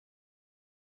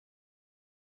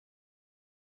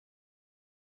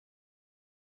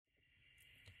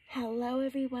Hello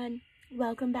everyone,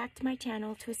 welcome back to my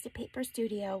channel, Twisted Paper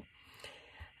Studio.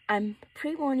 I'm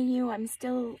pre-warning you, I'm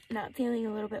still not feeling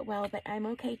a little bit well, but I'm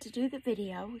okay to do the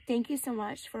video. Thank you so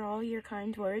much for all your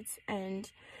kind words and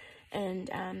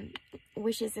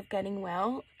wishes of getting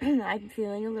well. I'm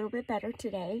feeling a little bit better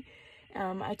today.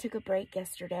 I took a break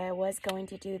yesterday. I was going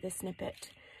to do the snippet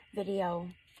video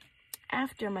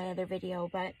after my other video,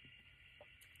 but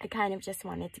I kind of just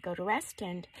wanted to go to rest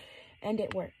and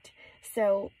it worked.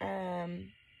 So,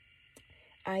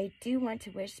 I do want to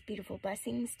wish beautiful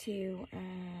blessings to,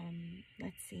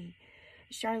 let's see,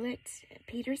 Charlotte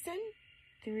Peterson,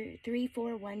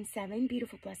 3417,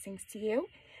 beautiful blessings to you.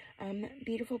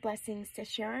 Beautiful blessings to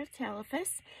Sheriff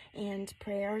Telephus and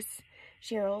prayers,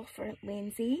 Cheryl for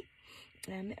Lindsay.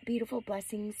 Beautiful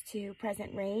blessings to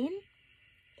Present Rain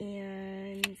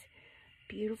and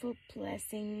beautiful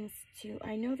blessings to,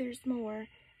 I know there's more.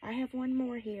 I have one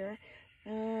more here.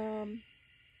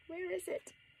 Where is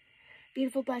it?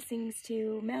 Beautiful blessings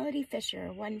to Melody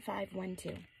Fisher,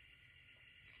 1512.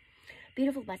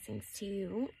 Beautiful blessings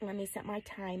to, let me set my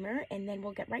timer and then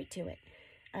we'll get right to it.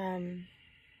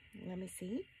 Let me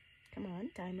see. Come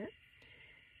on, timer.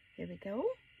 Here we go.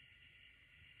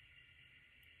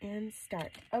 And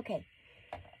start. Okay.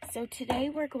 So today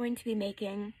we're going to be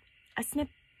making a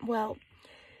well,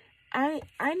 I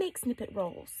make snippet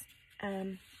rolls.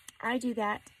 I do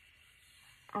that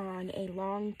on a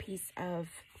long piece of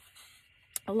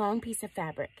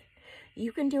fabric.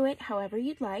 You can do it however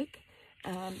you'd like.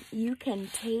 You can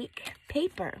take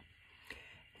paper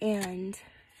and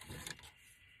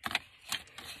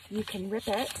you can rip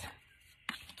it.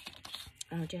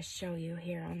 I'll just show you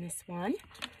here on this one.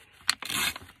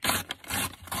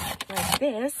 Like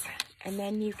this. And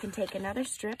then you can take another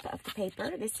strip of the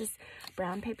paper. This is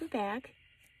brown paper bag.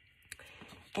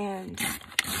 And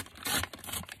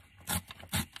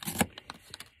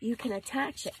you can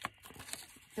attach it,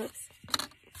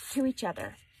 to each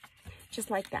other,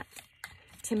 just like that,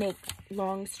 to make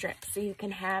long strips, so you can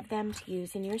have them to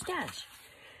use in your stash.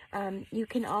 You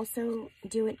can also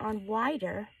do it on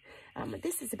wider,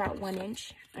 this is about 1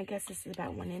 inch, I guess this is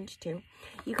about 1 inch too.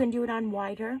 You can do it on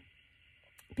wider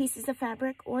pieces of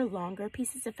fabric or longer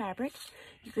pieces of fabric.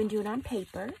 You can do it on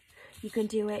paper. You can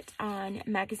do it on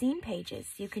magazine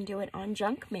pages. You can do it on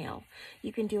junk mail.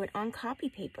 You can do it on copy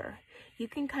paper. You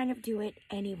can kind of do it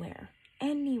anywhere,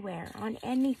 on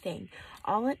anything.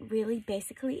 All it really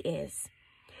basically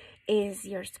is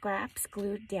your scraps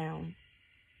glued down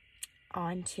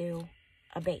onto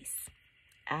a base,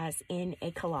 as in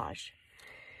a collage.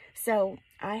 So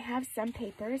I have some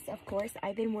papers, of course.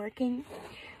 I've been working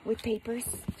with papers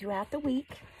throughout the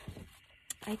week.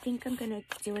 I think I'm gonna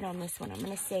do it on this one. I'm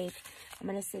gonna save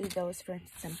those for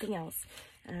something else.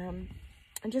 And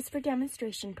just for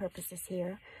demonstration purposes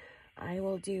here, I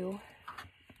will do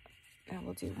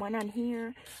one on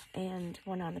here and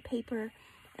one on the paper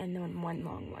and then one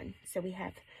long one. So we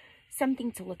have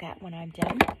something to look at when I'm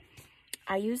done.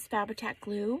 I use Fabri-Tac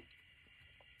glue.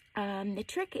 The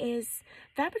trick is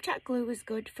Fabri-Tac glue is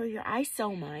good for your, I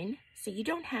sew mine, so you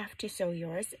don't have to sew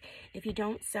yours. If you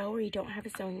don't sew or you don't have a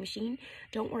sewing machine,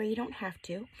 don't worry, you don't have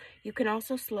to. You can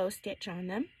also slow stitch on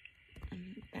them.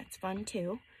 That's fun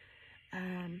too.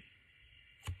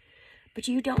 But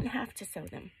you don't have to sew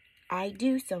them. I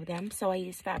do sew them, so I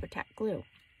use Fabri-Tac glue.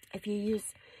 If you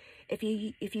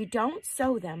don't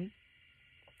sew them,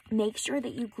 make sure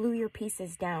that you glue your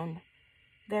pieces down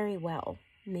very well.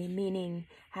 Meaning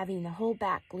having the whole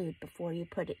back glued before you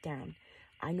put it down.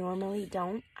 I normally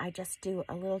don't. I just do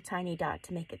a little tiny dot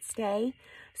to make it stay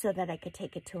so that I could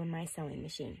take it to my sewing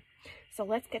machine. So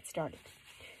let's get started.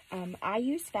 I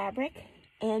use fabric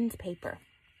and paper.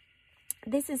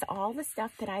 This is all the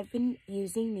stuff that I've been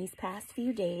using these past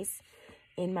few days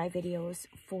in my videos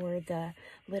for the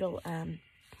little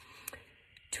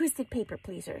twisted paper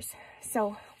pleasers.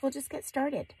 So we'll just get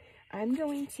started. I'm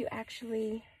going to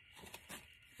actually...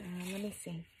 let me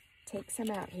see, take some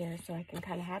out here so I can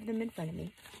kind of have them in front of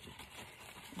me.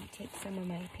 And take some of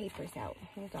my papers out.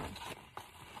 Hold on.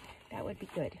 That would be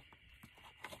good.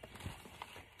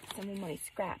 Some of my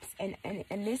scraps. And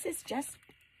this is just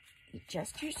your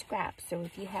scraps. So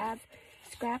if you have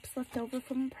scraps left over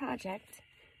from a project,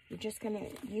 you're just going to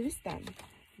use them.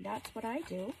 That's what I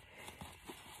do.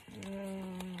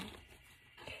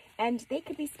 And they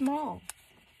could be small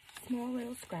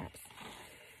little scraps.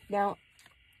 Now,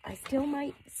 I still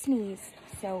might sneeze,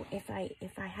 so if I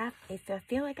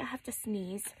feel like I have to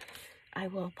sneeze, I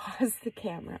will pause the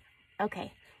camera.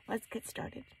 Okay, let's get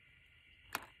started.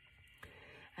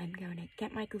 I'm going to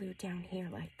get my glue down here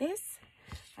like this.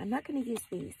 I'm not going to use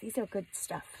these. These are good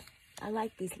stuff. I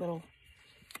like these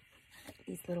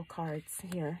these little cards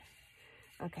here.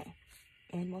 Okay,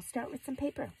 and we'll start with some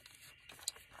paper.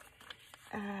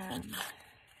 And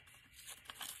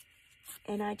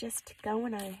I just go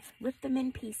and I rip them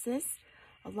in pieces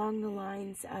along the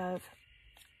lines of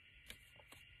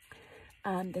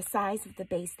the size of the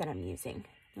base that I'm using.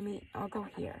 I'll go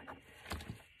here,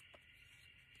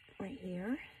 right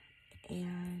here,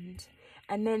 and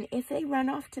then if they run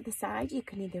off to the side, you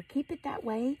can either keep it that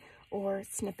way or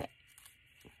snip it.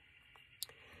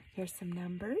 Here's some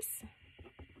numbers.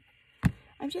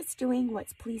 I'm just doing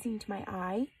what's pleasing to my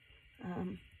eye.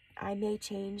 I may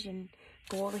change and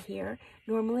go over here.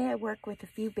 Normally I work with a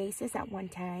few bases at one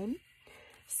time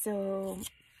so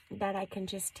that I can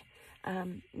just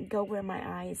go where my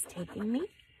eye is taking me.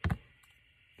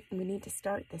 We need to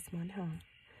start this one,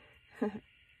 huh?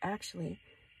 Actually,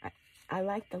 I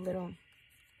like those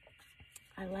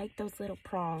little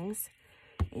prongs,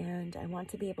 and I want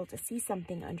to be able to see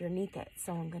something underneath it.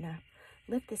 So I'm gonna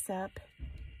lift this up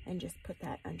and just put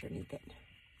that underneath it,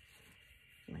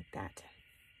 like that.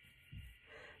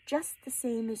 Just the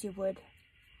same as you would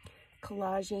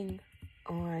collaging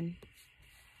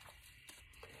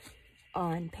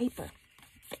on paper,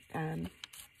 on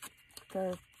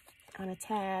a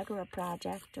tag or a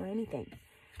project or anything.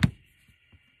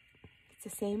 It's the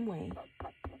same way.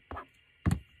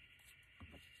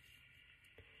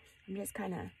 I'm just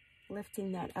kind of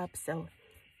lifting that up so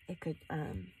it could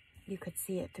you could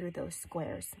see it through those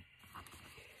squares.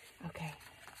 Okay,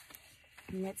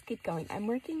 and let's keep going. I'm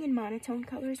working in monotone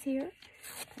colors here.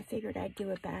 I figured I'd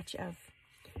do a batch of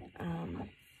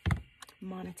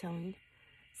monotone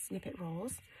snippet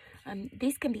rolls.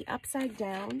 These can be upside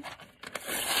down.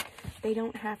 They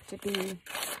don't have to be,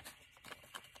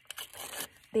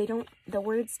 the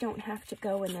words don't have to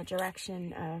go in the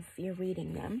direction of you're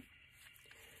reading them.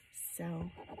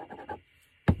 So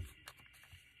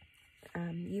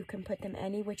you can put them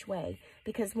any which way,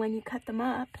 because when you cut them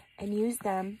up and use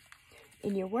them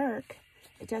in your work,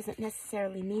 it doesn't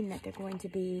necessarily mean that they're going to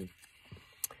be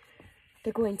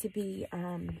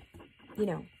you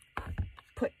know,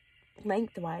 put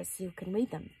lengthwise so you can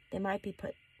read them. They might be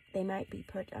put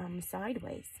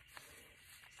sideways.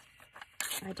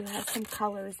 I do have some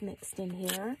colors mixed in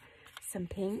here, some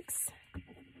pinks,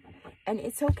 and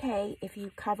it's okay if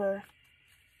you cover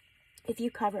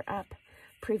up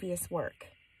previous work.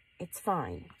 It's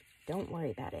fine. Don't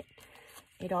worry about it.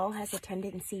 It all has a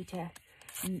tendency to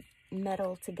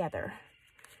meddle together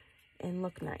and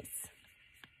look nice.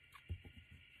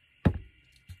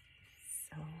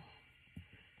 So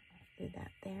do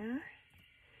that there.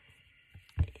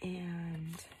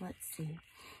 And let's see,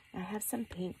 I have some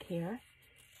pink here.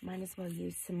 Might as well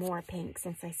use some more pink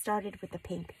since I started with the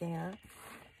pink there.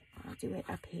 I'll do it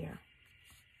up here.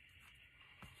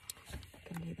 I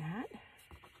can do that.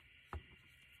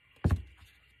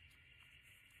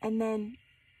 And then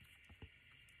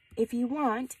if you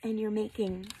want, and you're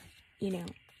making, you know,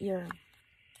 you're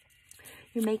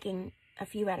making a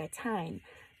few at a time,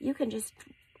 you can just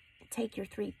take your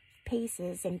 3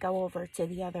 pieces and go over to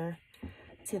the other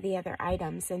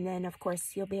items, and then of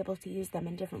course you'll be able to use them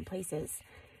in different places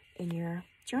in your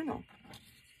journal.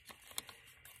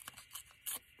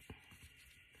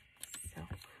 So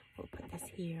we'll put this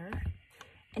here,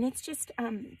 and it's just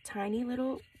tiny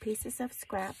little pieces of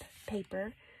scrap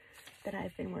paper that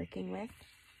I've been working with,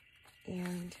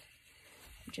 and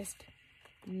I'm just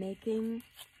making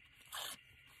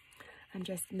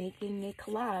a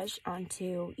collage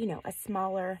onto, you know, a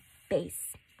smaller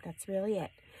base. That's really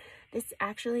it. This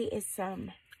actually is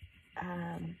some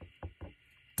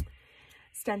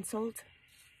stenciled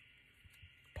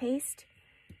paste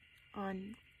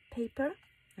on paper.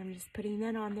 I'm just putting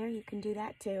that on there. You can do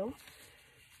that too.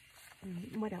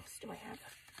 What else do I have?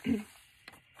 I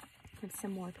have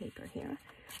some more paper here.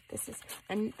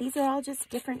 And these are all just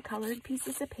different colored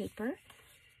pieces of paper.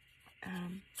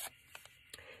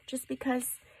 Just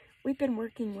because we've been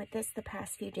working with this the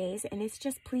past few days, and it's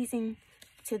just pleasing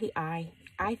to the eye.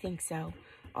 I think so.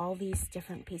 All these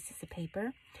different pieces of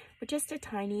paper with just a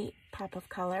tiny pop of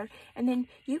color. And then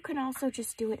you can also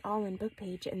just do it all in book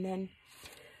page and then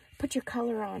put your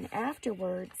color on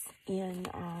afterwards in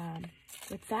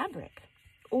with fabric.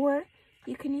 Or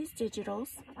you can use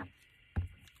digitals.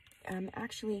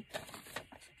 Actually,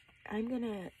 I'm going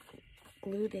to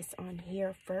glue this on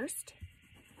here first.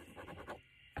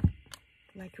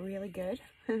 Like really good.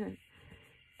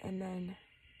 And then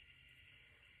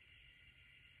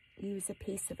use a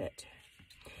piece of it.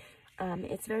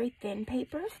 It's very thin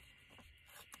paper,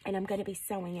 and I'm going to be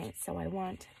sewing it, so I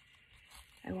want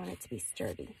it to be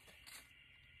sturdy.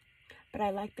 But I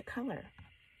like the color.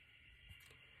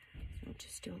 So We'll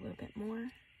just do a little bit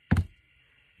more.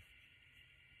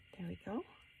 There we go.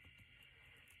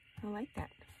 I like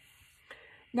that.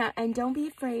 Now, and don't be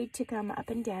afraid to come up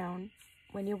and down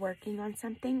when you're working on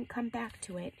something. Come back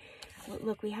to it.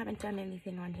 Look, we haven't done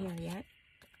anything on here yet.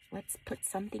 Let's put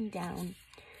something down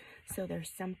so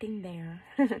there's something there.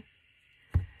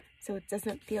 So it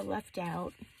doesn't feel left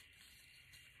out.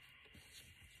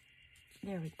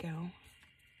 There we go.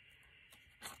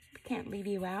 Can't leave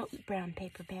you out, brown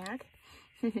paper bag.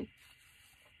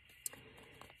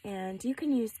 And you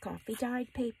can use coffee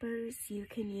dyed papers, you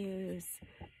can use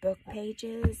book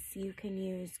pages, you can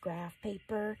use graph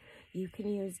paper, you can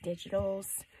use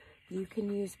digitals, you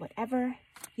can use whatever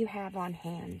you have on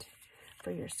hand for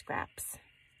your scraps.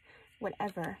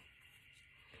 Whatever.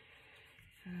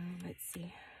 Let's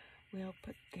see. We'll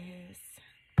put this,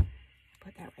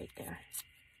 put that right there.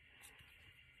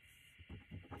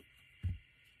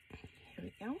 Here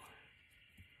we go.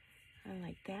 I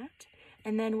like that.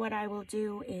 And then what I will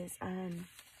do is,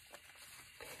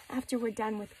 after we're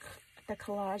done with the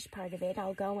collage part of it,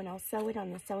 I'll go and I'll sew it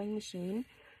on the sewing machine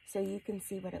so you can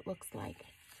see what it looks like.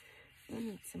 I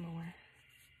need some more.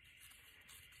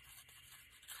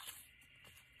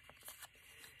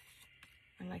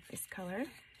 I like this color.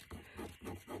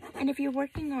 And if you're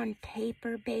working on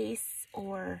paper base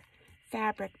or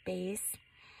fabric base,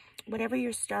 whatever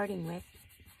you're starting with,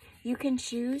 you can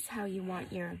choose how you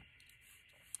want your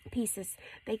pieces.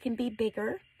 They can be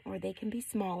bigger or they can be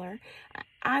smaller.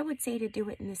 I would say to do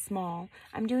it in the small.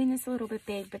 I'm doing this a little bit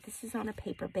big, but this is on a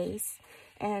paper base,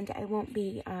 and I won't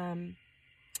be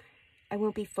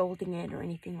folding it or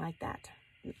anything like that.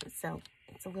 So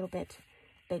it's a little bit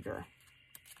bigger,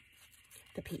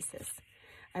 the pieces.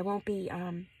 I won't be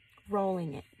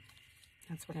rolling it.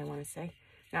 That's what I want to say,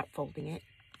 not folding it.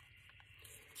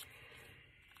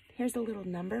 Here's a little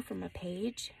number from a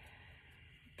page.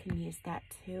 You can use that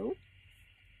too.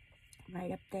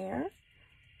 Right up there.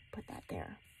 Put that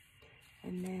there.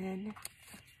 And then,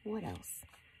 what else?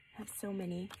 I have so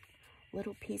many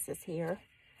little pieces here.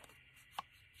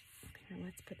 Here,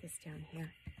 let's put this down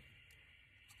here.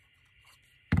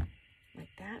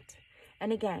 Like that.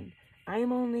 And again,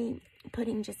 I'm only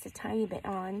putting just a tiny bit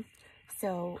on,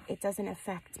 so it doesn't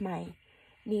affect my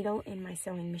needle in my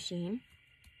sewing machine.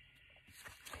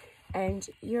 And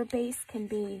your base can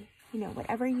be, you know,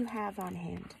 whatever you have on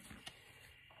hand.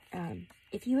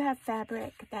 If you have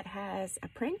fabric that has a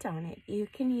print on it, you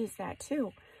can use that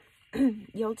too.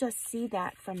 You'll just see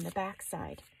that from the back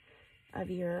side of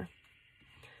your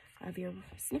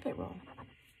snippet roll.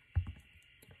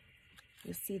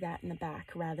 You'll see that in the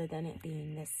back rather than it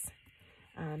being this.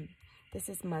 This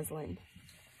is muslin.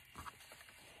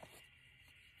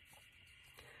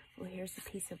 Well, here's a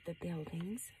piece of the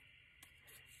buildings.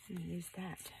 I'm going to use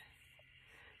that.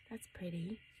 That's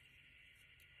pretty.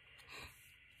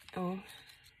 Oh,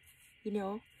 you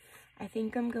know, I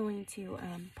think I'm going to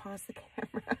pause the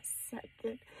camera a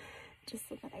second just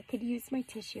so that I could use my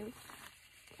tissue.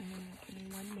 Give me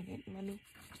 1 minute.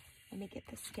 Let me get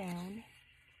this down.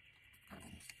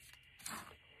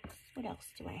 What else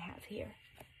do I have here?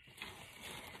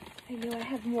 I know I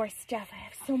have more stuff. I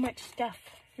have so much stuff.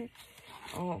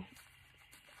 Oh,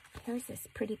 here's this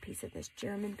pretty piece of this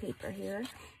German paper here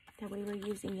that we were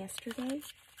using yesterday.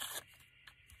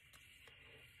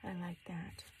 I like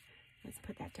that. Let's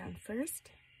put that down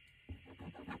first.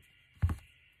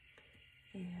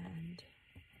 And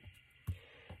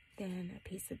then a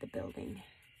piece of the building.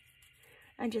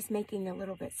 I'm just making it a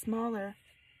little bit smaller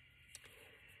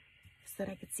so that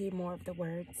I could see more of the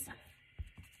words.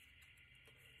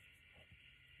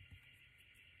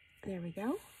 There we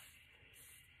go.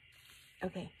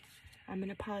 Okay, I'm going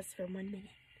to pause for 1 minute.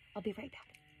 I'll be right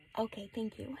back. Okay,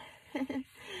 thank you.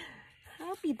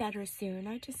 I'll be better soon.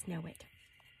 I just know it.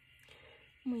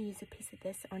 I'm going to use a piece of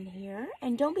this on here.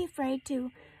 And don't be afraid to,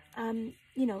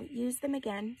 you know, use them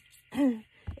again.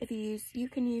 If you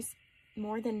can use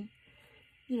more than,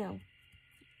 you know,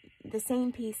 the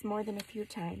same piece more than a few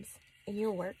times in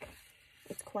your work.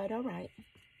 It's quite all right.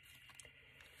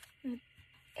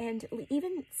 And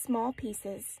even small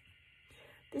pieces.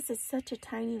 This is such a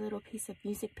tiny little piece of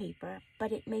music paper,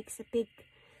 but it makes a big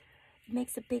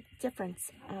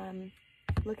difference.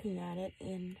 Looking at it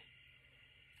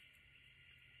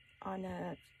on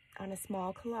a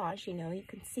small collage, you know, you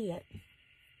can see it.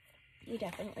 You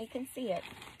definitely can see it.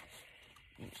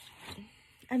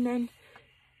 And then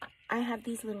I have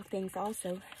these little things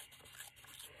also.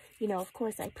 You know, of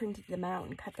course I printed them out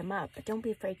and cut them up, but don't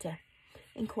be afraid to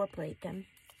incorporate them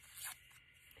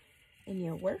in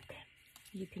your work.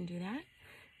 You can do that.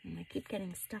 And I keep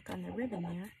getting stuck on the ribbon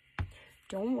there.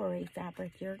 Don't worry,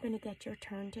 fabric. You're going to get your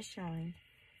turn to shine.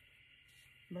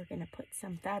 We're going to put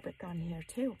some fabric on here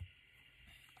too.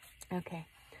 Okay,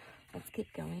 let's keep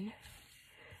going.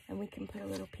 And we can put a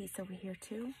little piece over here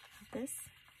too, of this.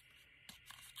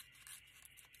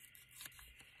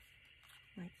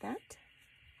 Like that.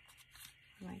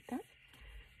 Like that.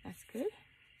 That's good.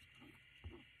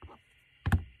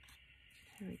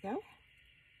 Here we go.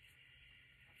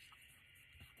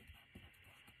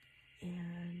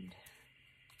 And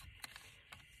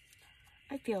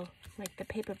I feel like the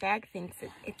paper bag thinks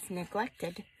it's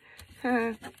neglected.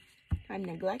 I'm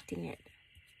neglecting it.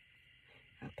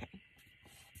 Okay.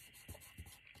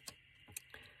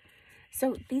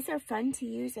 So these are fun to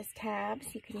use as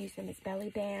tabs. You can use them as belly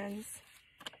bands.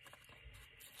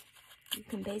 You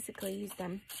can basically use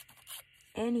them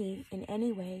in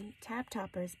any way. Tab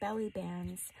toppers, belly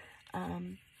bands,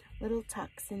 little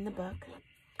tucks in the book.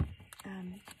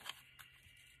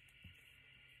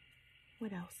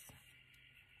 What else?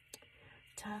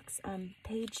 Tucks,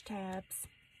 page tabs.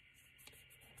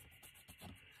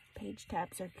 Page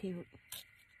tabs are cute.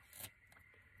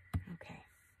 Okay.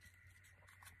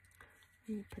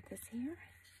 Let me put this here.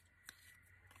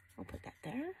 We'll put that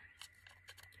there.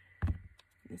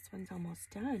 This one's almost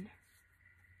done.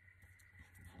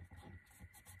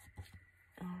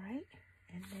 All right,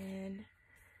 and then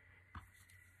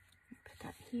put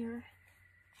that here.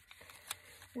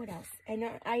 What else? And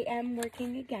I am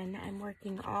working again. I'm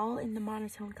working all in the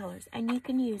monotone colors. And you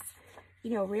can use,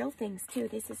 you know, real things too.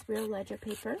 This is real ledger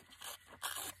paper.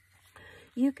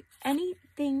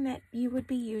 Anything that you would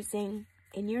be using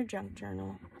in your junk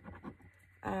journal,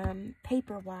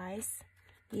 paper-wise,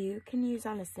 you can use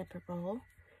on a snippet roll.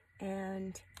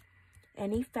 And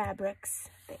any fabrics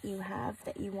that you have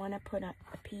that you want to put a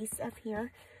piece of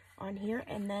here on here.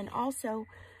 And then also,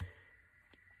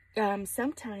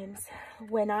 sometimes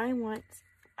when I want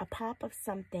a pop of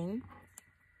something,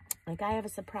 like I have a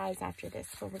surprise after this,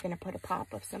 so we're going to put a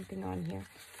pop of something on here.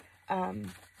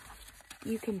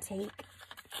 You can take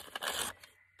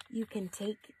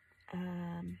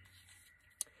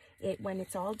it when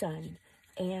it's all done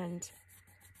and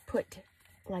put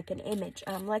like an image.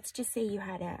 Let's just say you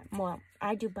had well,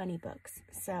 I do bunny books,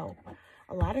 so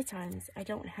a lot of times I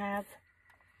don't have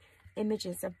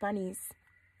images of bunnies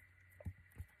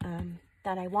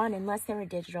that I want unless they're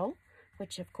digital,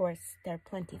 which of course they're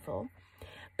plentiful,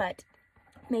 but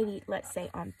maybe let's say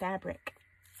on fabric.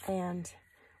 And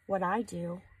what I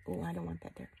do, oh, I don't want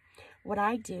that there. What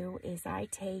I do is I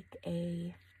take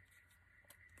a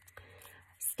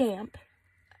stamp,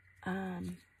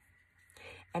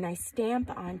 and I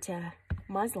stamp onto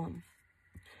muslin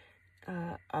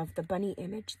of the bunny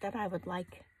image that I would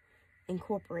like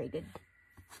incorporated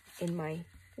in my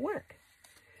work.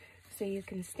 So you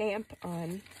can stamp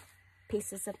on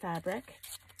pieces of fabric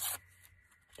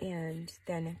and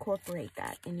then incorporate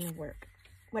that in your work.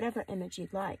 Whatever image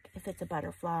you'd like. If it's a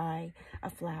butterfly, a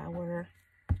flower,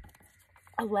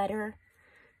 a letter,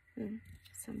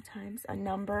 sometimes a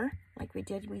number, like we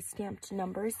did. We stamped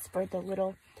numbers for the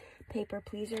little paper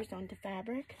pleasers onto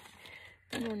fabric.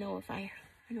 I don't know if I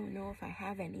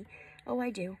have any. Oh,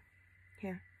 I do.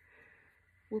 Here.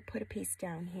 We'll put a piece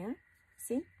down here.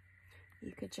 See?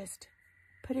 You could just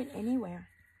put it anywhere.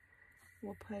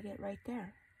 We'll put it right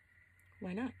there.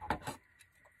 Why not?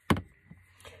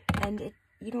 And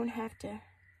you don't have to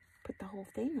put the whole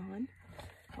thing on,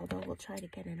 although we'll try to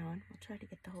get it on. We'll try to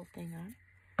get the whole thing on.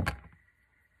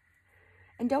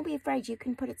 And don't be afraid, you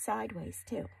can put it sideways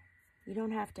too. You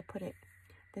don't have to put it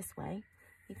this way.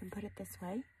 You can put it this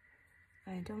way.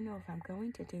 I don't know if I'm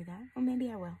going to do that. Or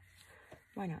maybe I will.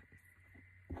 Why not?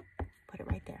 Put it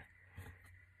right there.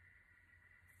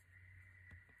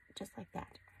 Just like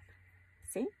that.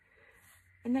 See?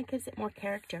 And that gives it more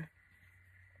character.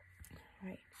 All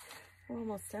right. We're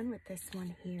almost done with this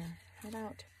one here. How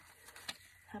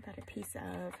about a piece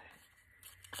of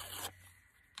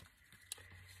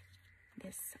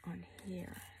this on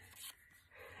here?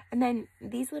 And then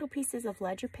these little pieces of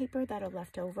ledger paper that are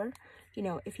left over, you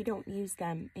know, if you don't use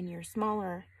them in your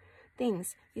smaller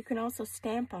things, you can also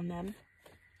stamp on them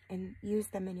and use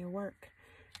them in your work.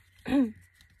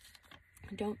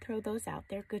 Don't throw those out.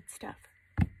 They're good stuff.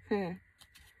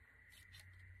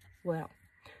 Well,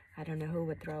 I don't know who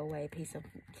would throw away a piece of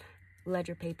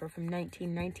ledger paper from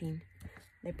 1919.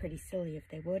 They're pretty silly if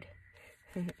they would.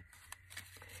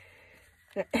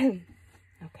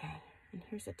 Okay, and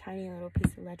here's a tiny little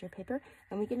piece of ledger paper,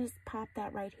 and we can just pop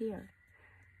that right here.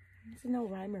 There's no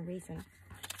rhyme or reason.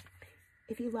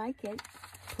 If you like it,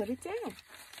 put it down.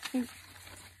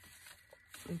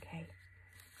 Okay,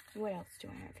 what else do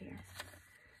I have here?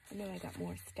 I know I got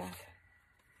more stuff.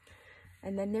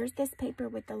 And then there's this paper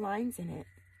with the lines in it.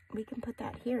 We can put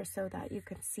that here so that you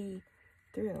can see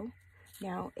through.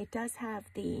 Now, it does have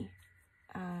the,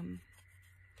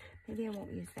 maybe I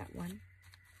won't use that one.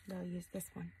 I'll use this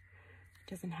one. It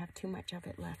doesn't have too much of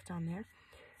it left on there.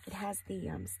 It has the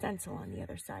stencil on the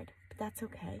other side, but that's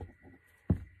okay.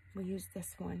 We'll use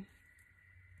this one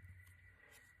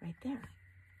right there.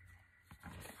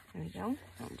 There we go.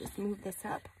 I'll just move this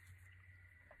up.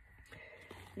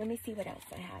 Let me see what else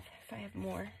I have. If I have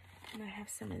more, and I have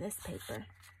some of this paper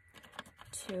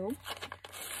too.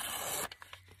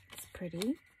 It's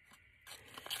pretty.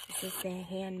 This is the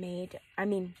handmade, I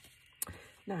mean,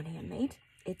 not handmade.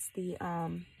 It's the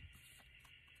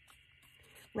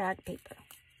rag paper.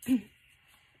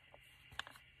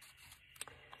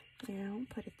 Now,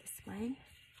 put it this way.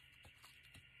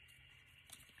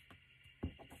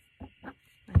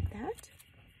 Like that.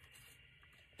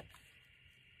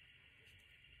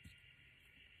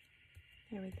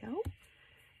 There we go.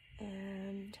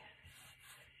 And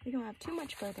we don't have too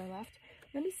much further left.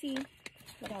 Let me see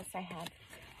what else I have.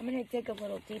 I'm going to dig a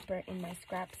little deeper in my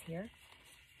scraps here.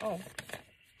 Oh,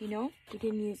 you know, we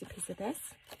didn't use a piece of this.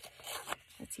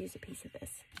 Let's use a piece of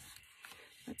this.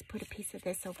 Let's put a piece of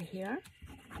this over here.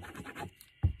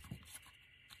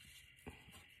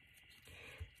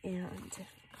 And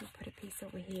we'll put a piece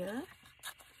over here.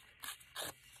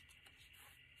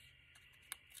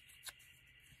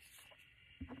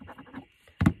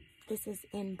 This is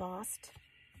embossed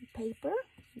paper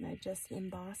that I just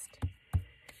embossed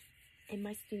in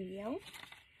my studio.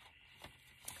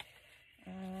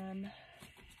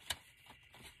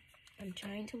 I'm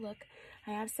trying to look.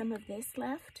 I have some of this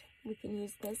left. We can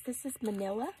use this. This is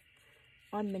manila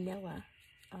on manila.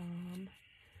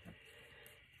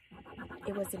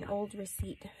 It was an old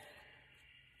receipt.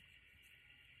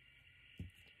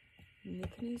 And you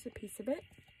can use a piece of it.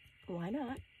 Why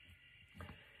not?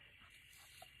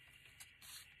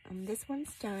 This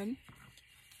one's done.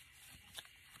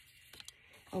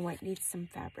 Oh, it needs some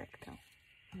fabric though.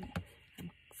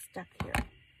 I'm stuck here.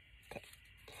 Okay,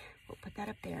 we'll put that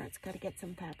up there. It's got to get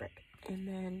some fabric. And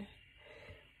then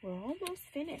we're almost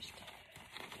finished.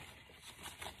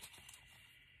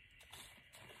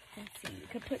 Let's see, you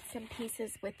could put some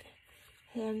pieces with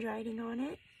handwriting on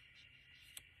it.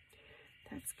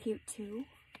 That's cute too.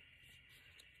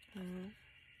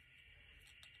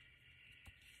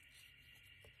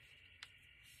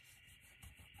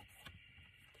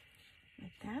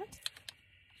 Like that.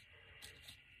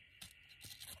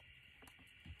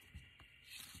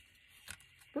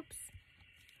 Oops.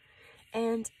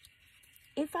 And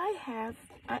if I have,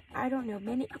 I don't know,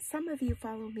 some of you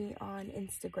follow me on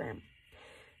Instagram.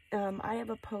 I have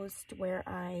a post where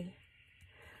I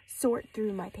sort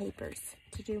through my papers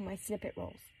to do my snippet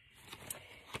rolls.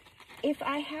 If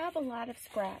I have a lot of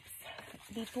scraps,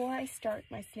 before I start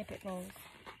my snippet rolls,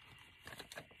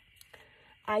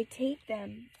 I take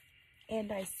them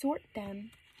and I sort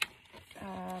them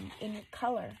in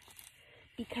color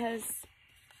because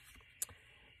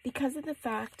of the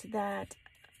fact that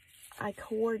I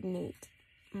coordinate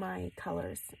my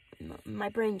colors. My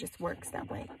brain just works that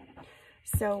way.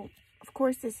 So, of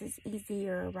course, this is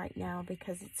easier right now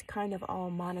because it's kind of all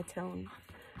monotone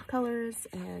colors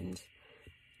and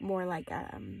more like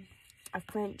a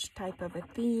French type of a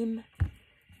theme.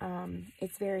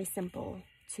 It's very simple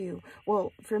to,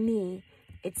 well, for me,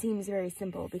 it seems very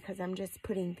simple because I'm just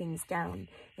putting things down.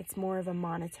 It's more of a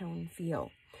monotone feel.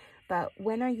 But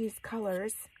when I use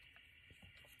colors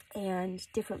and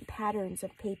different patterns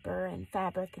of paper and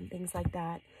fabric and things like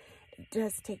that, it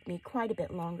does take me quite a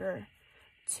bit longer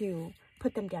to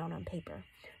put them down on paper.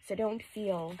 So don't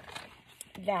feel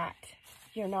that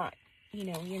you're not, you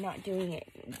know, you're not doing it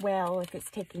well if it's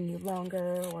taking you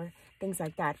longer or things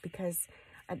like that, because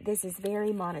this is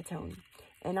very monotone.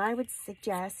 And I would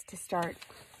suggest to start,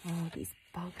 oh, these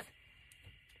bugs,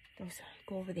 those,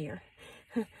 go over there,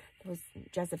 those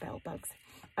Jezebel bugs.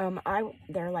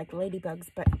 They're like ladybugs,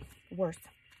 but worse.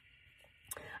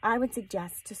 I would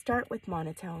suggest to start with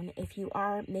monotone if you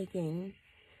are making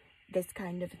this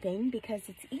kind of thing, because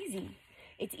it's easy.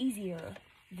 It's easier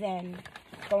than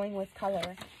going with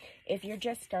color if you're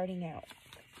just starting out.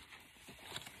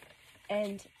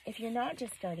 And if you're not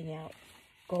just starting out,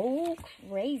 go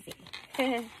crazy.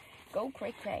 Go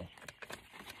cray-cray.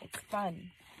 It's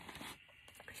fun.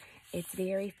 It's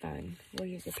very fun. We'll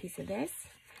use a piece of this.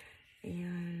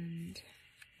 And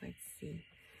let's see.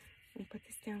 We'll put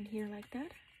this down here like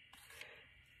that.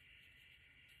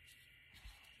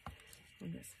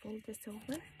 We'll just fold this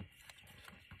over.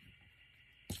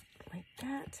 Like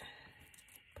that.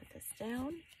 Put this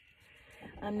down.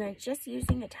 I'm just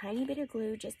using a tiny bit of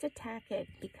glue just to tack it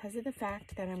because of the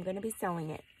fact that I'm going to be sewing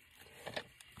it.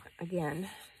 Again,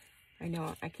 I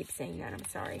know I keep saying that, I'm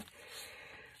sorry.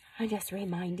 I'm just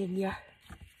reminding you.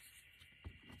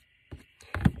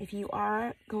 If you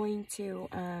are going to,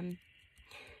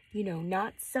 you know,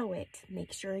 not sew it,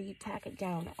 make sure you tack it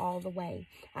down all the way.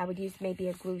 I would use maybe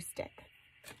a glue stick.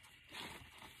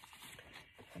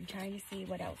 I'm trying to see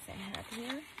what else I have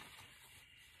here.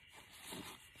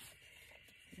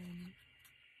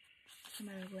 Some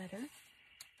other letter.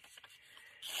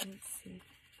 Let's see.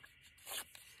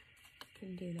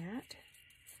 Can do that.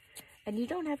 And you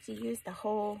don't have to use the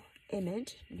whole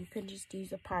image. You can just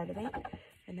use a part of it.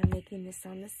 And I'm making this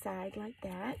on the side like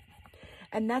that.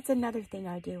 And that's another thing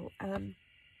I do.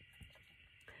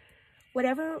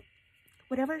 Whatever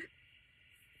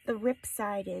the rip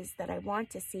side is that I want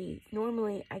to see,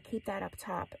 normally I keep that up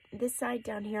top. This side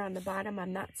down here on the bottom,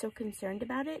 I'm not so concerned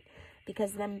about it,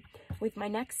 because then with my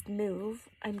next move,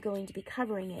 I'm going to be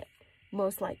covering it,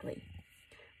 most likely,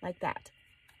 like that.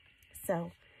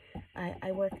 So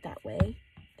I work that way.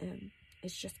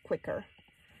 It's just quicker.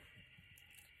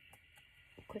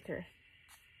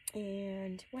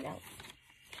 And what else?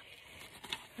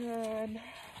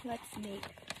 Let's do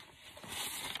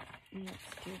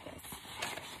this.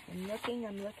 I'm looking.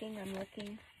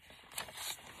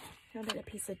 How about a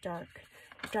piece of dark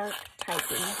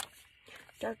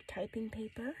typing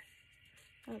paper?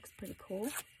 That looks pretty cool.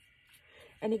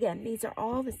 And again, these are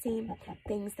all the same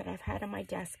things that I've had on my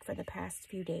desk for the past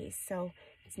few days. So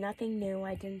it's nothing new.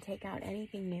 I didn't take out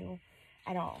anything new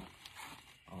at all.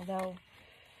 Although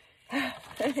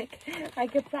I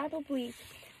could probably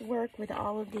work with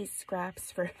all of these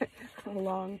scraps for a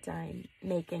long time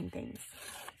making things.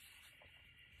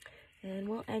 And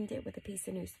we'll end it with a piece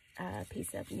of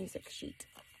music sheet.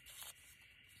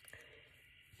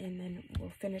 And then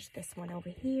we'll finish this one over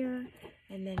here,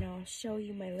 and then I'll show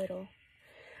you my little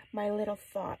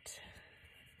thought.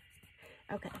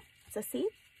 Okay, so see?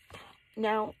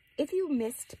 Now, if you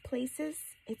missed places,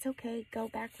 it's okay. Go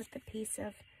back with the piece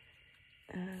of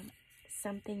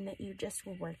something that you just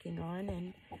were working on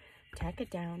and tack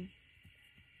it down.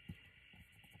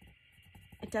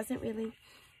 It doesn't really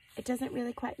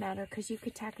quite matter, because you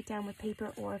could tack it down with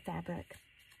paper or fabric.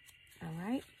 All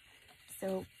right,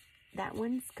 so that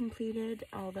one's completed,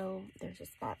 although there's a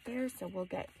spot there, so we'll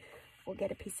get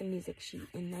a piece of music sheet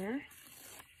in there.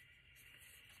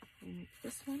 And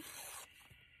this one,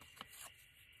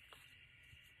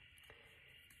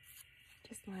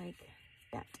 just like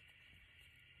that.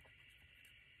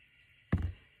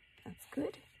 That's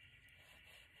good.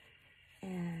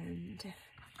 And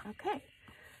okay,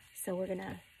 so we're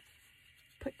gonna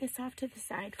put this off to the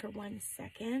side for 1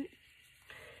 second.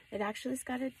 It actually's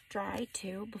got to dry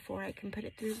too before I can put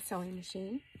it through the sewing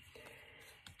machine.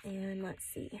 And let's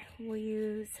see,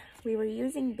 we were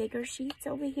using bigger sheets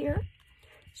over here.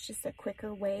 It's just a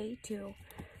quicker way to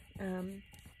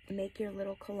make your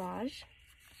little collage.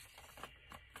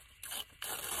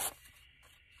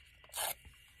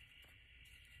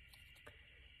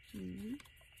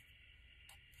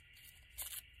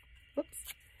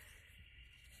 Whoops.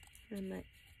 And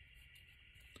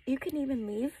you can even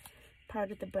leave part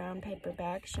of the brown paper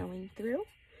bag showing through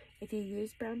if you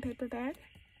use brown paper bag,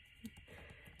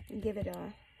 and it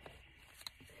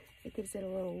gives it a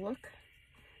little look.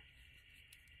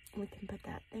 We can put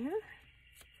that there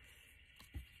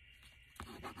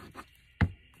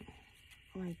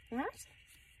like that,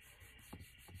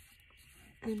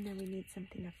 and then we need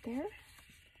something up there.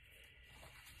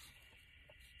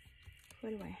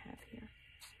 What do I have here?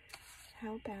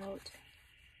 How about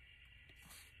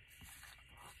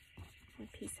a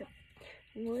piece of,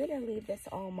 we're going to leave this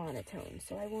all monotone,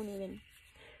 so I won't even,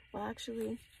 well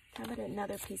actually, how about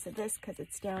another piece of this, because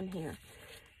it's down here,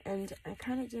 and I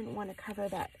kind of didn't want to cover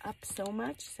that up so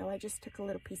much, so I just took a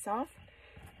little piece off.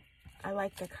 I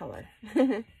like the color.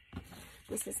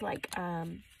 This is like a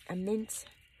mint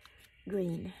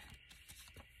green.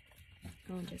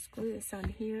 I'll just glue this on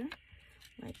here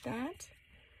like that,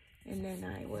 and then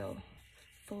I will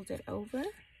fold it over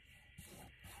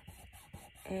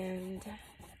and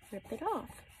rip it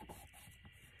off.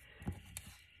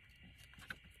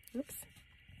 Oops.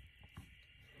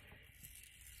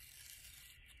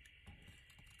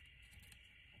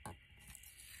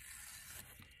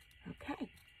 Okay.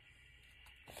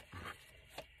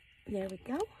 There we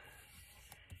go.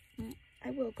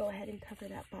 I will go ahead and cover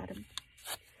that bottom,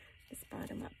 this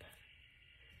bottom up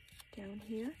down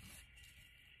here.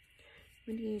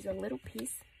 I'm going to use a little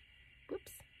piece.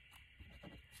 Whoops.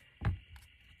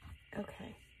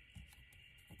 Okay.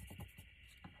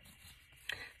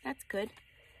 That's good.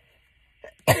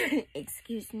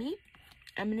 Excuse me.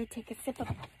 I'm going to take a sip of,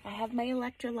 I have my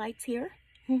electrolytes here.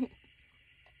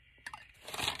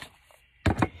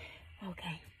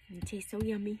 Okay, it tastes so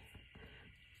yummy.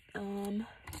 I'm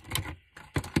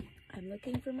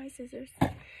looking for my scissors.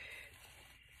 I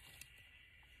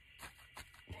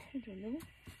don't know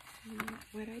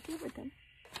what I do with them.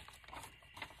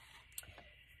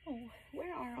 Oh,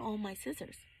 where are all my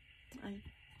scissors?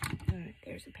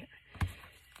 There's a pair.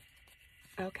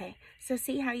 Okay, so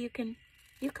see how you can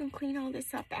clean all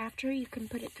this up after. You can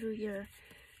put it through your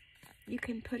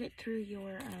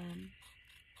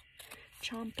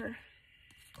chomper.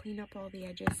 Clean up all the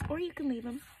edges, or you can leave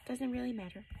them. Doesn't really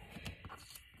matter.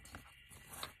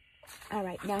 All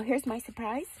right, now here's my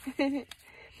surprise.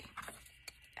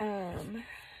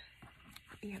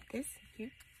 We have this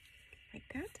here, like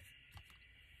that,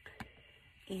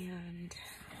 and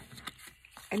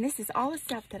this is all the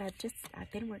stuff that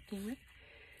I've been working with.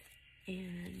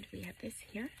 And we have this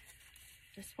here,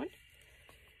 this one.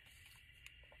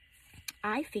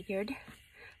 I figured,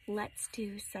 let's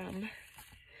do some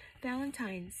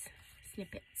Valentines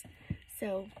snippets.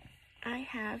 So I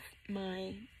have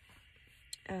my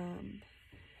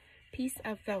piece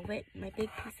of velvet, my big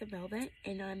piece of velvet,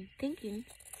 and I'm thinking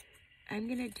I'm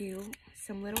gonna do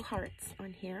some little hearts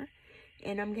on here,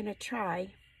 and we're gonna try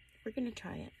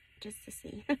it just to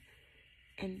see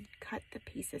and cut the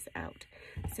pieces out.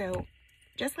 So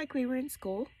just like we were in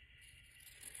school,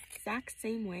 exact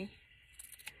same way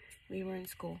we were in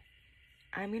school.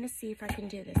 I'm gonna see if I can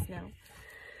do this now.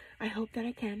 I hope that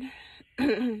I can.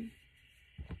 And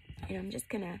I'm just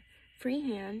gonna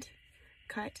freehand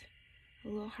cut a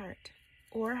little heart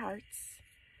or hearts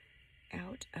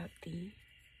out of the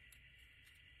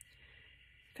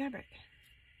fabric.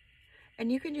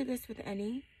 And you can do this with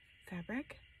any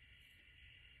fabric.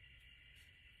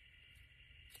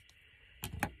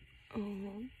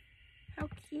 Oh, how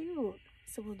cute.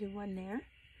 So we'll do one there.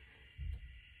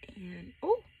 And,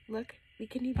 oh, look, we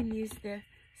can even use the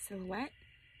silhouette.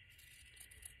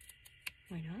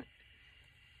 Why not?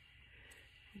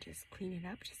 Just clean it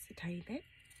up just a tiny bit.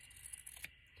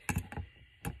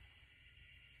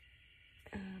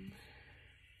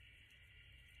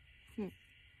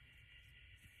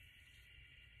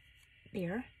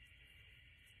 There.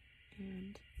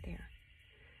 And there.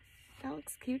 That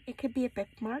looks cute. It could be a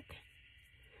bookmark.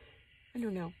 I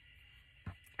don't know.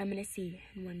 I'm going to see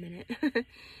in 1 minute.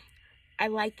 I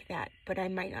like that, but I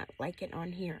might not like it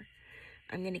on here.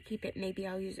 I'm going to keep it. Maybe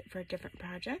I'll use it for a different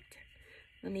project.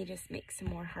 Let me just make some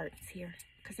more hearts here,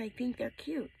 because I think they're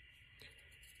cute.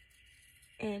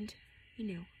 And,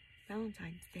 you know,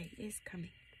 Valentine's Day is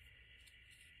coming.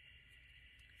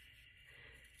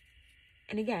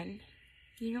 And again,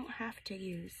 you don't have to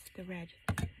use the red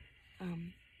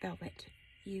velvet.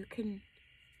 You can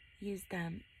use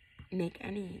them,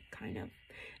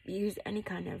 use any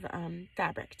kind of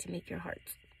fabric to make your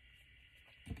hearts.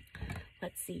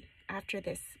 Let's see. After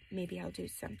this, maybe I'll do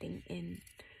something in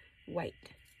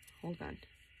white. Hold on.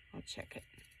 I'll check it.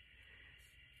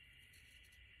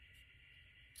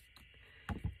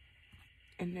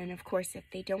 And then, of course, if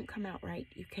they don't come out right,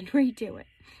 you can redo it.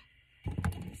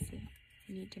 Let me see.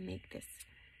 I need to make this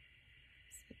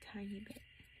just a tiny bit.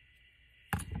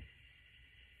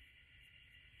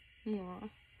 Aw,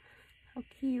 how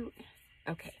cute.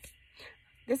 Okay.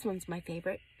 This one's my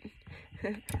favorite.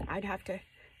 I'd have to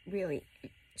really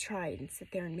try and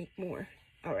sit there and make more.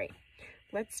 All right.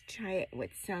 Let's try it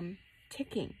with some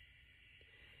ticking.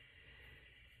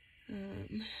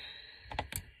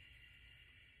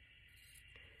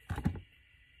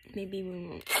 Maybe we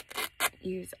won't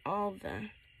use all the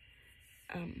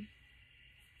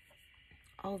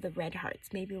red hearts.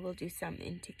 Maybe we'll do some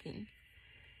in ticking.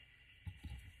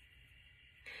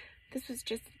 This was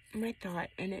just my thought,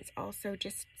 and it's also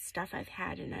just stuff I've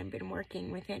had, and I've been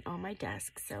working with it on my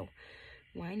desk, so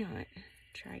why not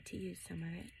try to use some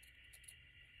of it?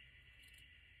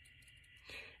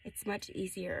 It's much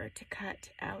easier to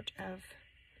cut out of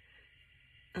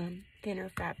thinner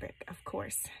fabric, of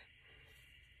course.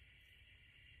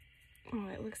 Oh,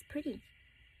 it looks pretty.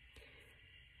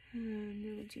 And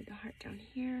then we'll do the heart down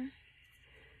here.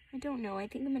 I don't know. I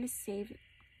think I'm going to save...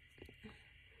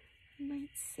 I might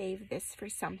save this for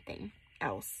something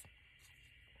else.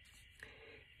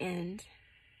 And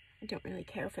I don't really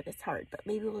care for this heart, but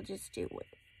maybe we'll just do it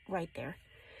right there.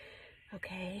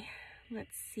 Okay,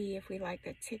 let's see if we like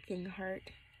the ticking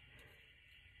heart.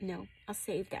 No, I'll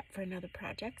save that for another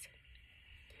project.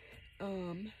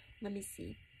 Let me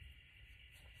see.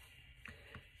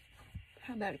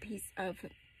 How about a piece of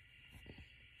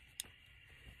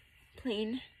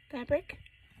plain fabric?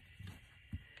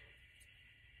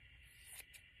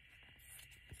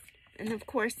 And of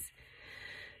course,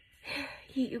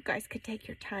 you guys could take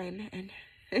your time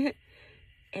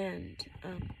and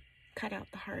cut out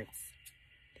the hearts.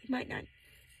 They might not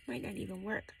even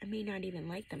work. I may not even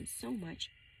like them so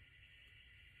much.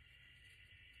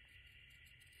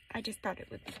 I just thought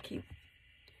it would be cute.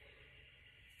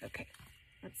 Okay,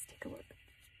 let's take a look.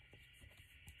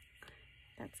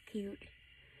 That's cute.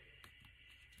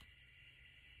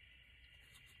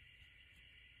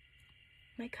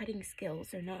 My cutting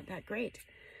skills are not that great.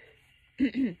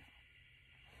 It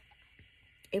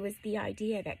was the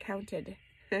idea that counted.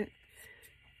 Let's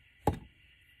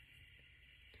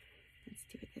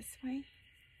do it this way.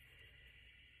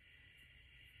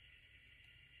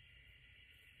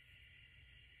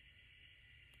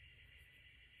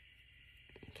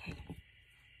 Okay.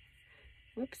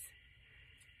 Whoops.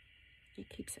 It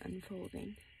keeps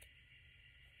unfolding.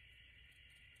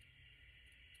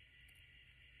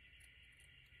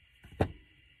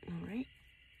 All right.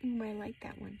 Ooh, I like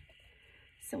that one.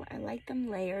 So I like them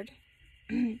layered.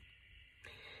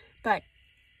 But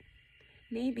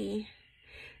maybe,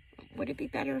 would it be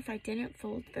better if I didn't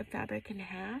fold the fabric in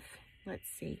half? Let's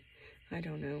see. I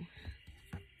don't know.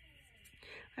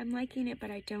 I'm liking it, but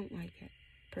I don't like it,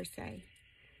 per se.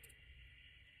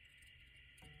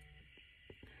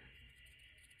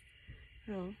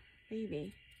 Oh,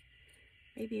 maybe.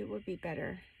 Maybe it would be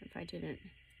better if I didn't.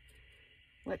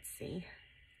 Let's see.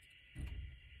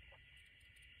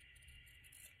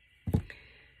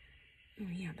 Oh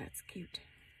yeah, that's cute.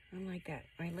 I like that.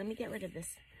 All right, let me get rid of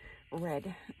this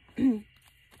red. I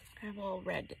have all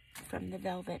red from the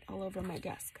velvet all over my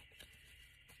desk.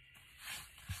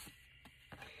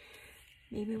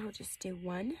 Maybe we'll just do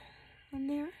one on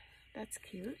there. That's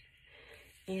cute.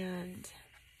 And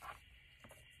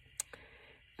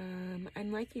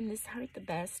I'm liking this heart the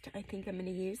best. I think I'm going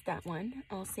to use that one.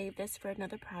 I'll save this for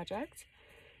another project.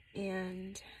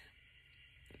 And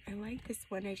I like this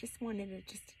one. I just wanted it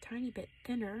just a tiny bit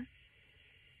thinner.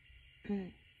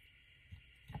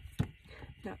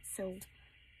 Not so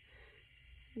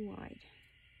wide.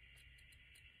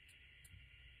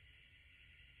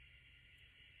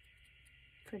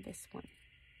 For this one.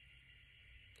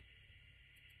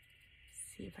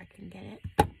 See if I can get it.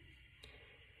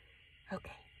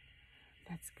 Okay,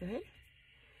 that's good.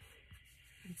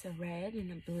 It's a red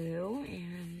and a blue,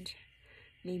 and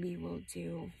maybe we'll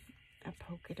do a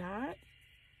polka dot.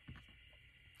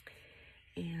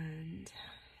 And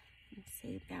we'll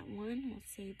save that one. We'll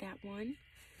save that one.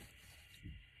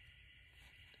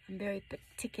 I'm very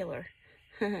particular.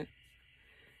 We'll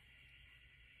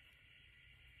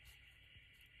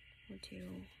do,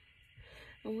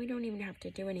 well, we don't even have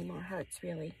to do any more hearts,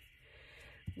 really.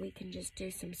 We can just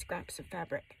do some scraps of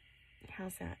fabric.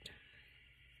 How's that?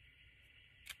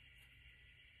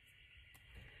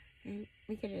 And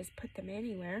we can just put them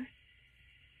anywhere.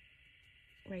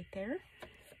 Right there.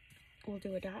 We'll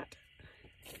do a dot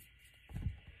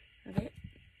of it.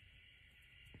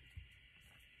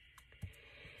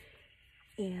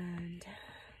 And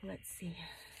let's see.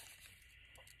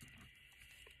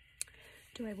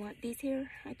 Do I want these here?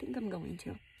 I think I'm going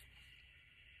to.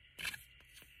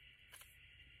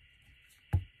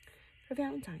 For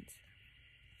Valentine's.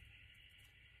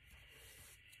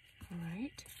 All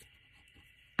right.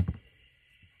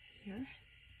 Here.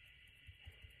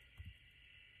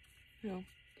 No,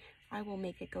 I will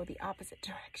make it go the opposite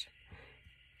direction.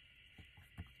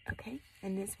 Okay,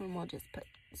 and this one we'll just put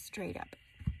straight up.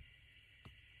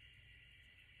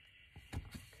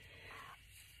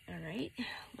 All right,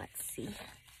 let's see.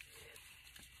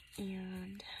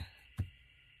 And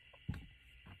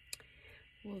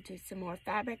we'll do some more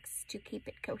fabrics to keep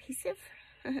it cohesive.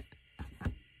 Put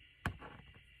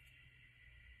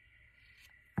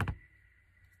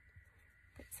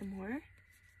some more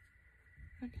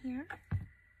on here.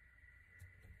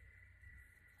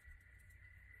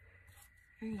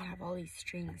 And you have all these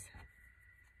strings.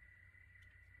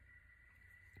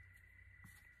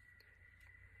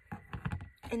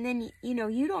 And then, you know,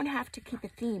 you don't have to keep a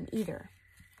theme either.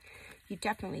 You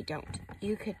definitely don't.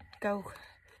 You could go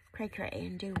cray-cray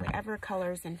and do whatever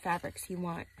colors and fabrics you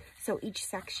want. So each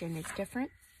section is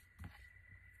different.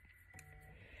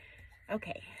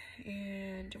 Okay,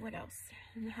 and what else?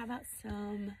 And how about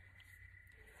some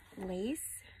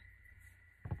lace?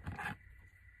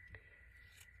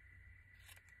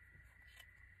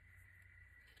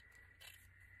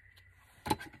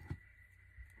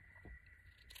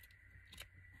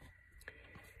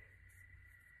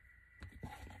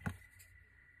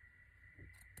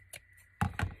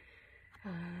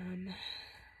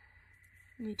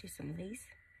 Let me do some lace.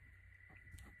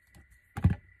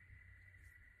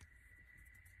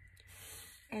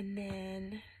 And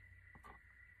then,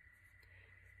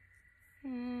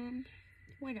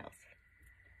 what else?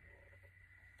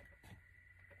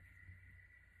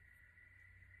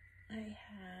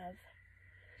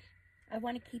 I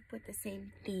want to keep with the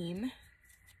same theme.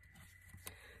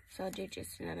 So I'll do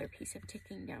just another piece of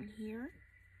ticking down here,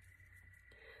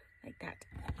 like that.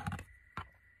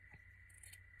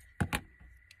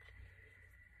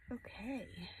 Okay.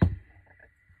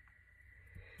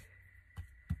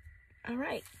 All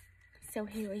right, so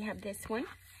here we have this one.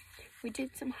 We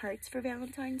did some hearts for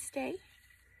Valentine's Day.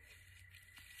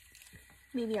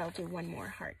 Maybe I'll do one more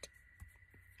heart.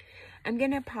 I'm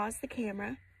gonna pause the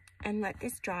camera and let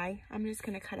this dry. I'm just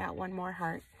gonna cut out one more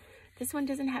heart. This one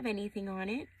doesn't have anything on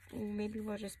it. Maybe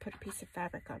we'll just put a piece of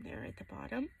fabric on there at the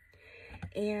bottom.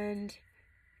 And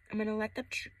I'm gonna let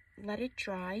it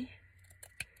dry,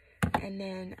 and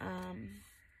then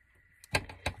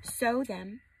sew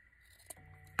them,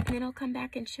 and then I'll come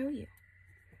back and show you.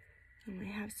 I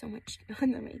have so much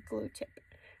on my glue tip.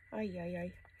 Ay, ay,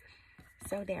 ay.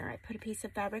 So there, I put a piece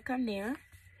of fabric on there,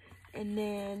 and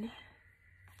then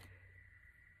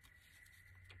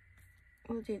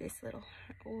we'll do this little,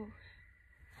 we'll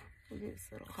do this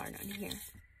little heart on here,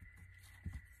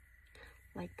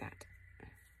 like that.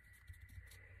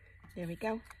 There we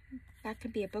go. That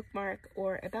could be a bookmark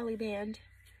or a belly band.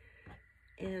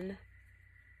 And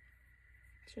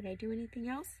should I do anything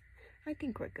else? I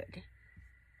think we're good.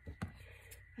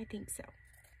 I think so.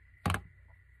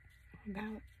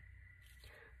 About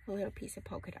a little piece of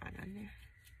polka dot on there,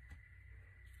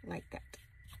 like that.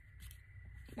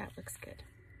 That looks good.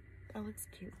 That looks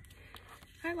cute.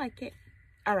 I like it.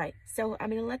 All right, so I'm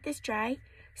gonna let this dry,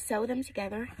 sew them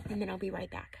together, and then I'll be right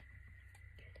back.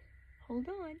 Hold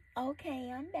on.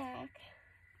 Okay, I'm back.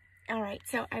 All right,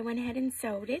 so I went ahead and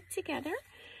sewed it together,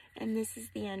 and this is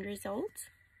the end result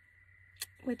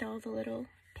with all the little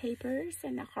papers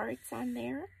and the hearts on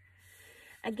there.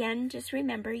 Again, just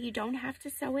remember, you don't have to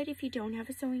sew it if you don't have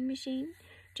a sewing machine.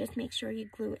 Just make sure you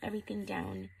glue everything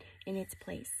down in its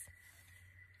place.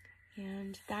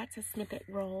 And that's a snippet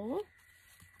roll,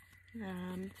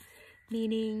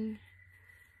 meaning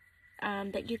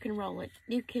that you can roll it.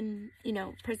 You can, you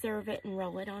know, preserve it and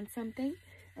roll it on something.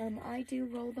 I do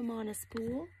roll them on a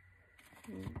spool.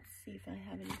 Let's see if I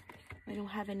have any. I don't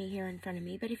have any here in front of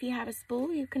me, but if you have a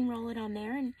spool, you can roll it on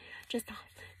there and just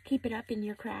keep it up in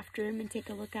your craft room and take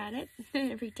a look at it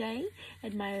every day,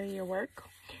 admire your work,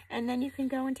 and then you can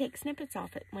go and take snippets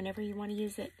off it whenever you want to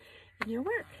use it in your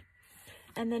work.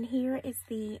 And then here is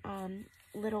the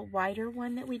little wider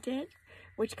one that we did,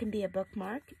 which can be a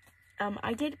bookmark.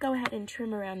 I did go ahead and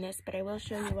trim around this, but I will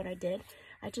show you what I did.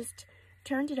 I just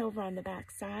turned it over on the back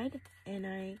side, and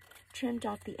I trimmed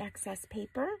off the excess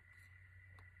paper,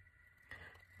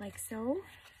 like so.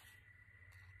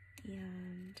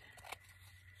 And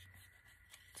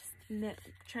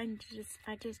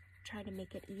I just try to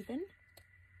make it even.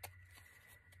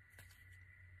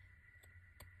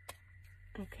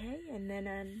 Okay, and then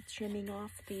I'm trimming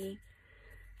off the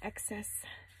excess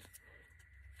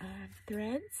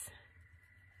threads.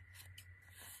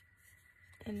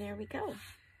 And there we go.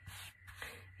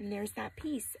 And there's that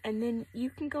piece. And then you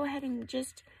can go ahead and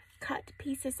just cut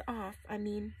pieces off. I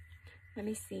mean, let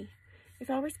me see. If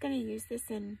I was going to use this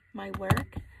in my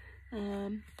work,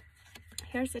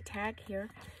 here's a tag here.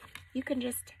 You can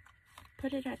just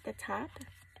put it at the top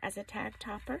as a tag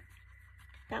topper.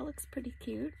 That looks pretty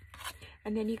cute.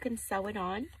 And then you can sew it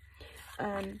on.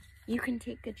 You can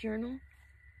take a journal.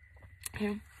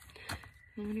 Here,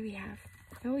 what do we have?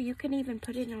 Oh, you can even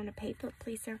put it on a paper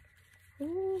pleaser.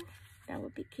 Oh, that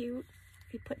would be cute.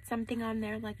 If you put something on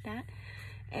there like that.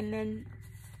 And then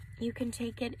you can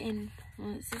take it in,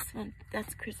 well, it's this one.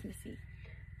 That's Christmassy.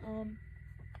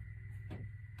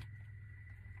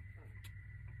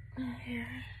 Here.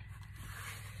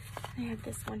 I have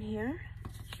this one here.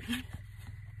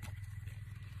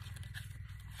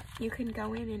 You can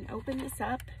go in and open this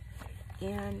up,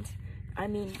 and I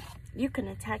mean, you can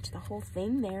attach the whole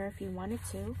thing there if you wanted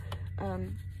to.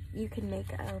 You can make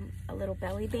a little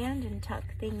belly band and tuck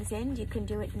things in. You can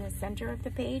do it in the center of the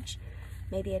page,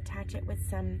 maybe attach it with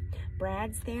some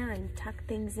brads there and tuck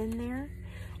things in there.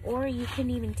 Or you can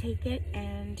even take it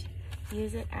and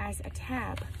use it as a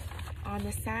tab on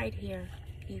the side here.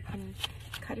 You can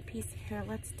cut a piece here.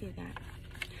 Let's do that.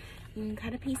 You can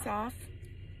cut a piece off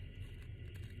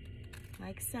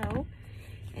like so,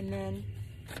 and then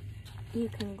you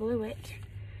can glue it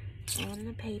on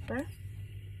the paper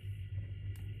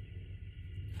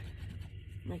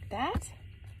like that.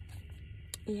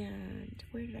 And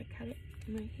where did I cut it?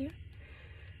 Right here.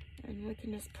 And we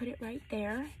can just put it right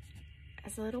there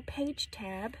as a little page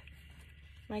tab,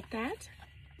 like that.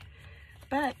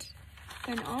 But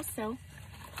then also,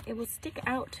 it will stick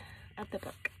out of the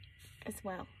book as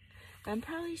well. I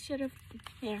probably should have,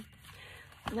 here,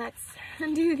 let's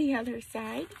do the other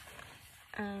side,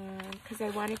 because I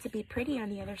want it to be pretty on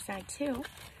the other side too,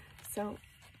 so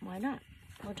why not?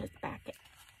 We'll just back it.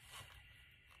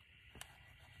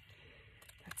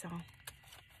 That's all.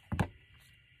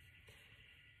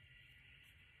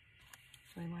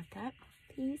 So I want that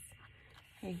piece.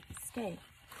 Hey, stay.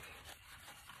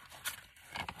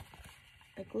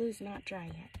 The glue's not dry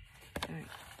yet. All right.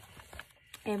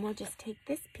 And we'll just take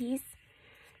this piece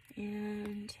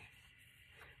and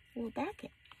we'll back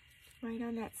it right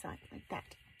on that side, like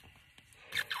that,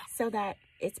 so that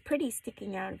it's pretty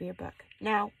sticking out of your book.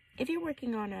 Now, if you're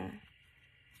working on a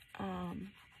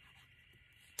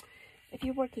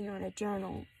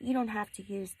journal, you don't have to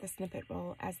use the snippet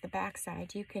roll as the back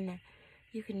side. You can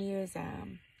use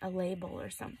a label or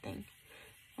something.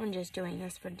 I'm just doing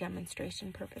this for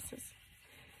demonstration purposes,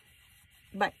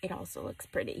 but it also looks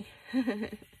pretty.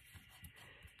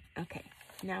 Okay,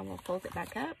 now we'll fold it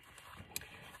back up,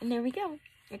 and there we go.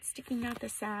 It's sticking out the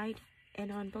side and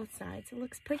on both sides. It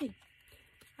looks pretty.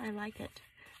 I like it.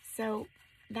 So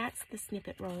that's the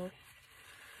snippet roll.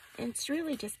 And it's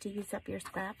really just to use up your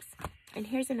scraps. And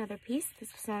here's another piece.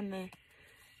 This was on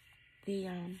the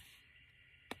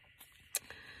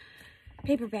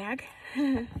paper bag.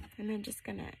 And I'm just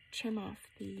gonna trim off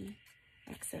the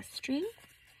excess string.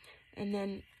 And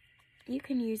then you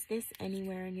can use this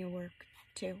anywhere in your work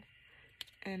too.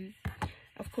 And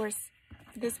of course,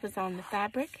 this was on the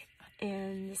fabric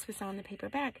and this was on the paper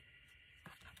bag,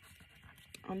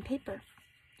 on paper.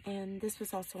 And this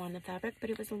was also on the fabric, but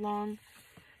it was a long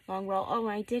roll. Oh,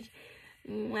 I did,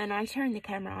 when I turned the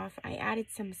camera off, I added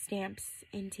some stamps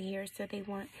into here so they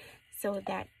weren't, so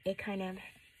that it kind of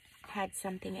had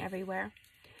something everywhere.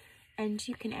 And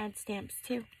you can add stamps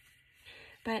too.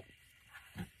 But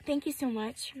thank you so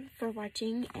much for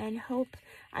watching, and hope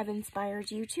I've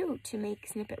inspired you too to make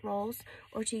snippet rolls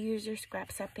or to use your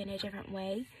scraps up in a different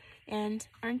way. And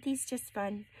aren't these just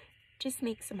fun? Just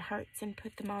make some hearts and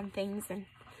put them on things, and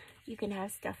you can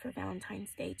have stuff for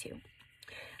Valentine's Day too.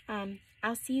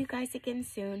 I'll see you guys again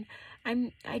soon.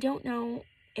 I don't know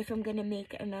if I'm gonna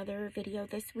make another video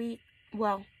this week.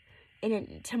 Well,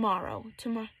 tomorrow.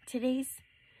 Today's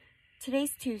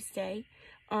Tuesday.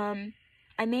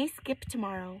 I may skip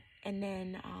tomorrow, and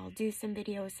then I'll do some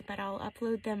videos, but I'll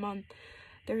upload them on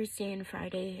Thursday and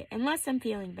Friday, unless I'm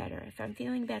feeling better. If I'm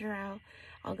feeling better,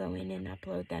 I'll go in and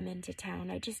upload them into town.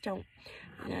 I just don't,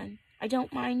 I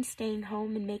don't mind staying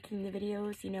home and making the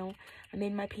videos, you know, I'm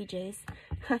in my PJs,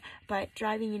 but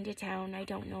driving into town, I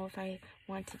don't know if I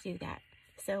want to do that.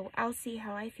 So I'll see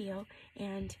how I feel,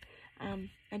 and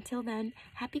until then,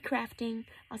 happy crafting.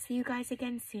 I'll see you guys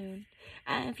again soon.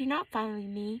 If you're not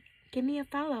following me, give me a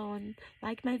follow and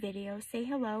like my video, say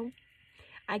hello.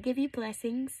 I give you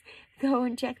blessings. Go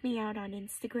and check me out on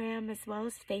Instagram as well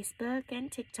as Facebook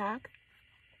and TikTok.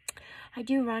 I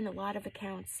do run a lot of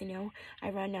accounts, you know. I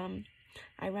run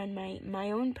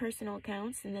my own personal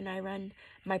accounts, and then I run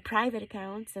my private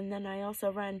accounts, and then I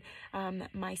also run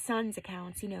my son's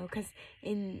accounts, you know, because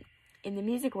in the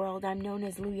music world, I'm known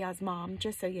as Luya's mom,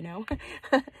 just so you know.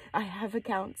 I have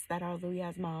accounts that are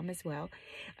Luya's mom as well.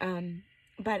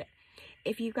 But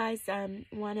if you guys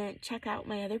want to check out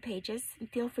my other pages,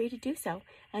 feel free to do so.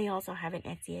 I also have an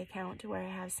Etsy account where I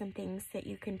have some things that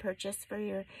you can purchase for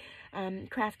your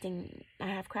crafting. I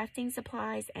have crafting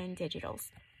supplies and digitals.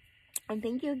 And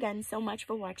thank you again so much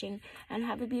for watching, and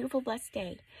have a beautiful, blessed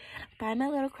day. Bye, my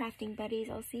little crafting buddies.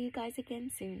 I'll see you guys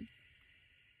again soon.